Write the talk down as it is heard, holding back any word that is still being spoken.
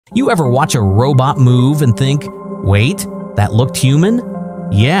You ever watch a robot move and think, wait, that looked human?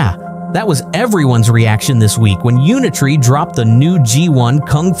 Yeah, that was everyone's reaction this week when Unitree dropped the new G1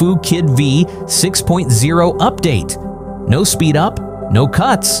 Kung Fu Kid V 6.0 update. No speed up, no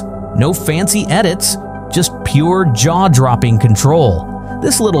cuts, no fancy edits, just pure jaw-dropping control.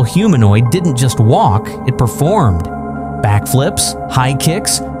 This little humanoid didn't just walk, it performed. Backflips, high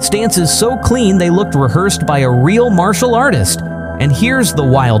kicks, stances so clean they looked rehearsed by a real martial artist. And here's the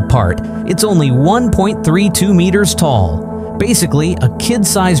wild part, it's only 1.32 meters tall. Basically, a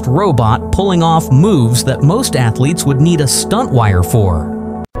kid-sized robot pulling off moves that most athletes would need a stunt wire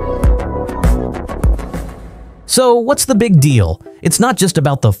for. So what's the big deal? It's not just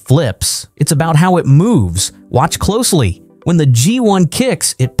about the flips, it's about how it moves. Watch closely. When the G1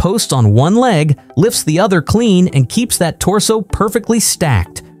 kicks, it posts on one leg, lifts the other clean, and keeps that torso perfectly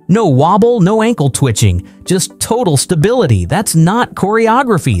stacked. No wobble, no ankle twitching, just total stability. That's not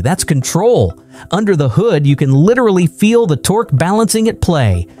choreography, that's control. Under the hood, you can literally feel the torque balancing at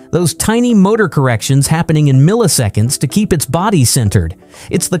play. Those tiny motor corrections happening in milliseconds to keep its body centered.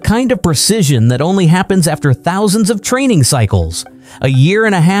 It's the kind of precision that only happens after thousands of training cycles. A year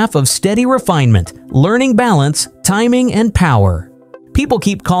and a half of steady refinement, learning balance, timing, and power. People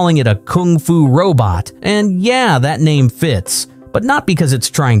keep calling it a kung fu robot, and yeah, that name fits. But not because it's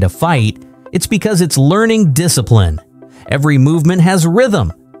trying to fight, it's because it's learning discipline. Every movement has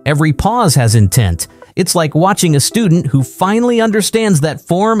rhythm, every pause has intent. It's like watching a student who finally understands that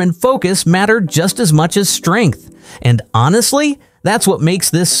form and focus matter just as much as strength. And honestly, that's what makes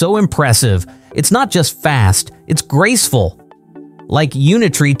this so impressive. It's not just fast, it's graceful. Like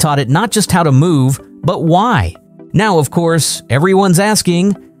Unitree taught it not just how to move, but why. Now, of course, everyone's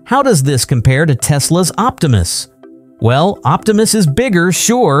asking, how does this compare to Tesla's Optimus? Well, Optimus is bigger,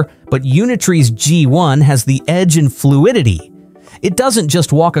 sure, but Unitree's G1 has the edge in fluidity. It doesn't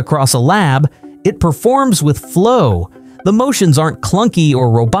just walk across a lab, it performs with flow. The motions aren't clunky or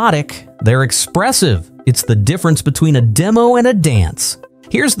robotic, they're expressive. It's the difference between a demo and a dance.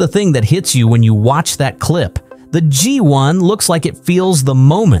 Here's the thing that hits you when you watch that clip. The G1 looks like it feels the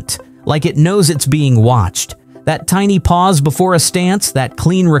moment, like it knows it's being watched. That tiny pause before a stance, that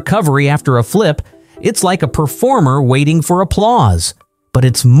clean recovery after a flip, it's like a performer waiting for applause. But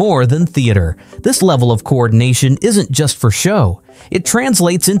it's more than theater. This level of coordination isn't just for show. It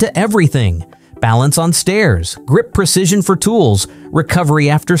translates into everything. Balance on stairs, grip precision for tools,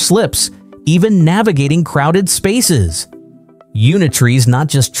 recovery after slips, even navigating crowded spaces. Unitree's not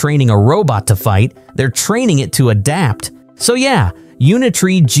just training a robot to fight, they're training it to adapt. So yeah,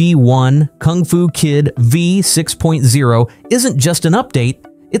 Unitree G1 Kung Fu Kid V 6.0 isn't just an update,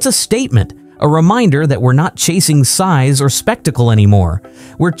 it's a statement. A reminder that we're not chasing size or spectacle anymore.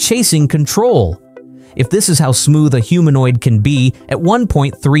 We're chasing control. If this is how smooth a humanoid can be at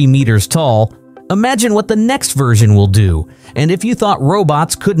 1.3 meters tall, imagine what the next version will do. And if you thought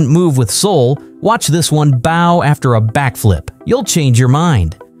robots couldn't move with soul, watch this one bow after a backflip. You'll change your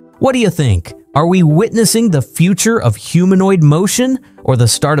mind. What do you think? Are we witnessing the future of humanoid motion or the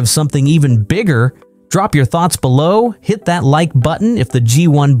start of something even bigger? Drop your thoughts below, hit that like button if the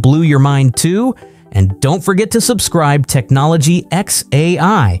G1 blew your mind too, and don't forget to subscribe Technology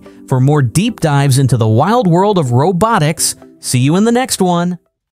XAI for more deep dives into the wild world of robotics. See you in the next one.